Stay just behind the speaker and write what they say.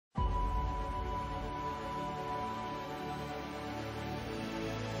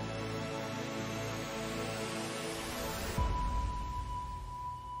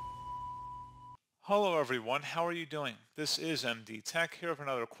Hello everyone, how are you doing? This is MD Tech here with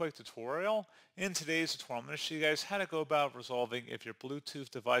another quick tutorial. In today's tutorial, I'm going to show you guys how to go about resolving if your Bluetooth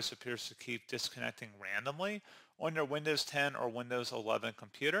device appears to keep disconnecting randomly on your Windows 10 or Windows 11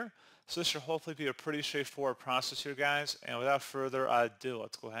 computer. So this should hopefully be a pretty straightforward process here, guys. And without further ado,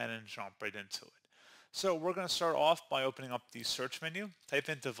 let's go ahead and jump right into it. So we're going to start off by opening up the search menu. Type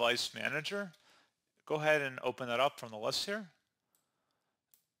in Device Manager. Go ahead and open that up from the list here.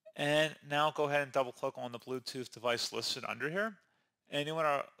 And now go ahead and double click on the Bluetooth device listed under here. And you want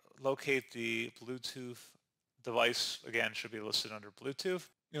to locate the Bluetooth device, again, should be listed under Bluetooth.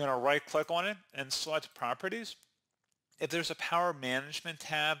 You want to right click on it and select Properties. If there's a power management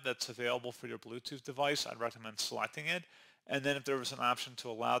tab that's available for your Bluetooth device, I'd recommend selecting it. And then if there was an option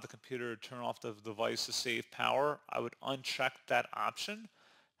to allow the computer to turn off the device to save power, I would uncheck that option.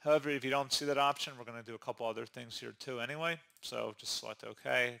 However, if you don't see that option, we're going to do a couple other things here too anyway. So just select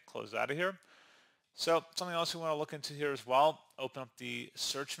OK, close out of here. So something else we want to look into here as well, open up the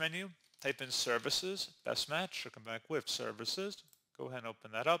search menu, type in Services, Best Match, should come back with Services. Go ahead and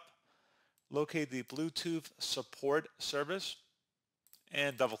open that up. Locate the Bluetooth Support service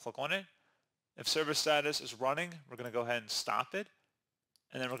and double click on it. If service status is running, we're going to go ahead and stop it.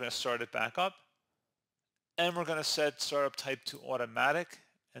 And then we're going to start it back up. And we're going to set startup type to automatic.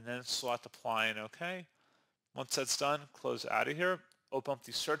 And then select Apply and OK. Once that's done, close out of here. Open up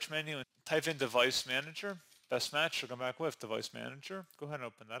the search menu and type in Device Manager. Best Match should come back with Device Manager. Go ahead and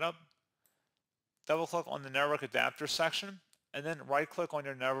open that up. Double click on the Network Adapter section and then right click on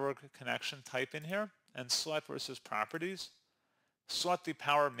your network connection type in here and select where it says Properties. Select the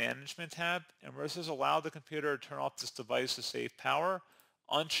Power Management tab and where it says Allow the computer to turn off this device to save power,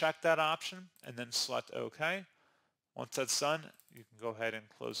 uncheck that option and then select OK. Once that's done, you can go ahead and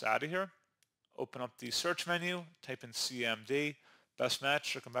close out of here. Open up the search menu, type in CMD, Best Match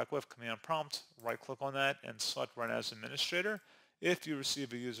should come back with Command Prompt, right click on that and select Run as Administrator. If you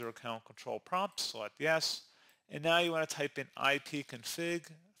receive a user account control prompt, select Yes. And now you want to type in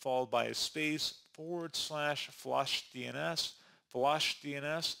ipconfig followed by a space /flush DNS. Flush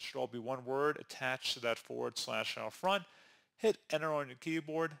DNS should all be one word attached to that / out front. Hit enter on your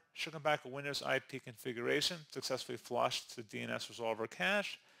keyboard. Should come back a Windows IP configuration. Successfully flushed to DNS resolver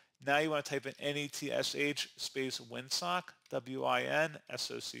cache. Now you want to type in netsh space winsock,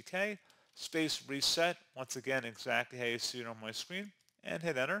 WINSOCK, space reset. Once again, exactly how you see it on my screen. And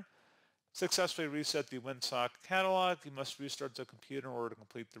hit enter. Successfully reset the winsock catalog. You must restart the computer in order to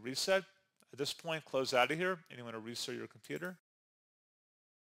complete the reset. At this point, close out of here and you want to restart your computer.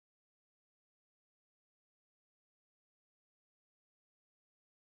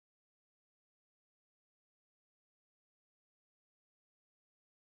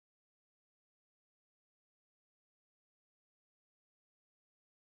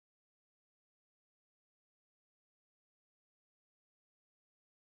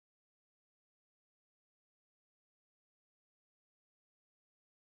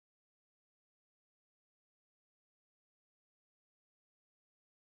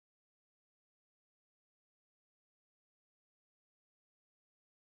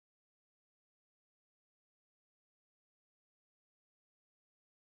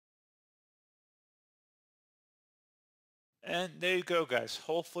 And there you go, guys.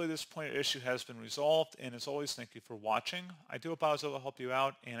 Hopefully this pointer issue has been resolved. And as always, thank you for watching. I do hope I was able to help you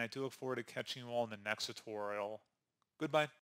out, and I do look forward to catching you all in the next tutorial. Goodbye.